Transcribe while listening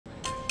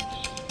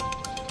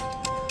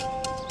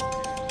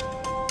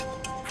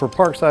For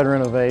Parkside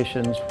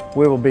renovations,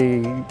 we will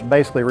be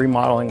basically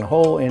remodeling the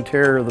whole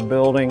interior of the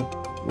building.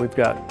 We've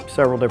got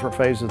several different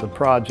phases of the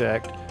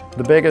project.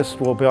 The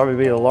biggest will probably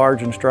be the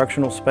large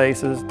instructional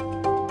spaces.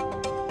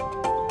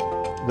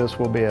 This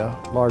will be a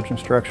large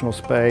instructional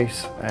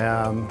space,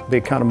 be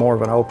kind of more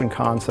of an open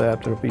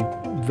concept. It'll be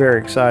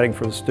very exciting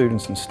for the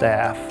students and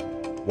staff.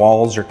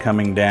 Walls are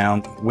coming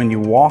down. When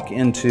you walk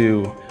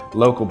into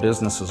local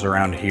businesses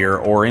around here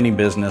or any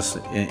business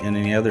in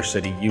any other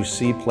city, you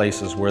see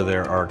places where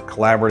there are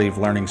collaborative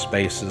learning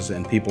spaces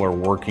and people are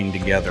working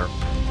together.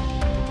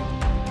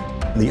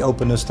 The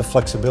openness, the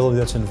flexibility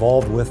that's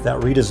involved with that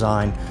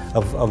redesign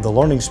of the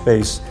learning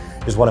space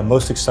is what I'm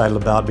most excited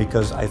about,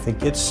 because I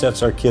think it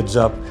sets our kids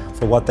up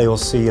for what they will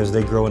see as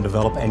they grow and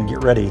develop and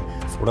get ready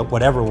for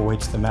whatever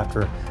awaits them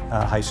after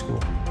high school.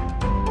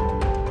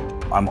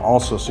 I'm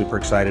also super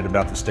excited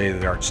about the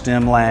state-of-the-art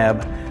STEM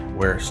lab,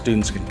 where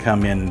students can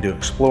come in and do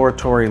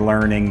exploratory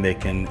learning. They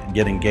can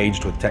get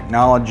engaged with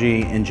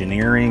technology,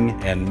 engineering,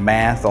 and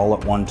math all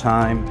at one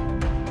time.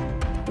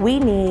 We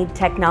need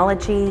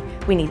technology,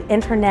 we need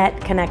internet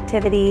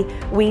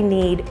connectivity, we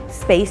need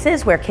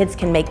spaces where kids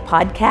can make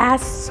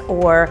podcasts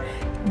or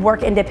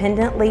work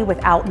independently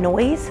without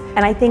noise. And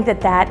I think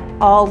that that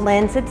all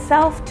lends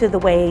itself to the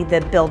way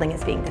the building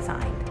is being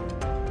designed.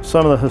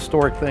 Some of the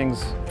historic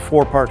things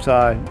for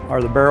Parkside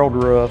are the barreled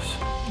roofs,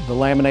 the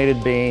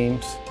laminated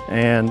beams,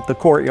 and the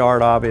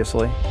courtyard,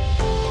 obviously.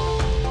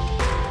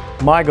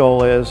 My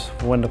goal is,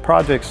 when the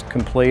project's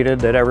completed,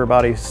 that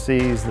everybody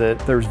sees that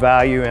there's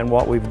value in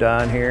what we've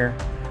done here.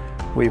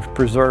 We've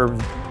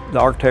preserved the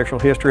architectural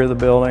history of the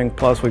building,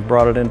 plus we've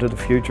brought it into the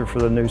future for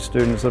the new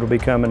students that'll be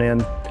coming in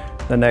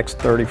the next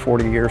 30,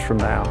 40 years from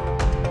now.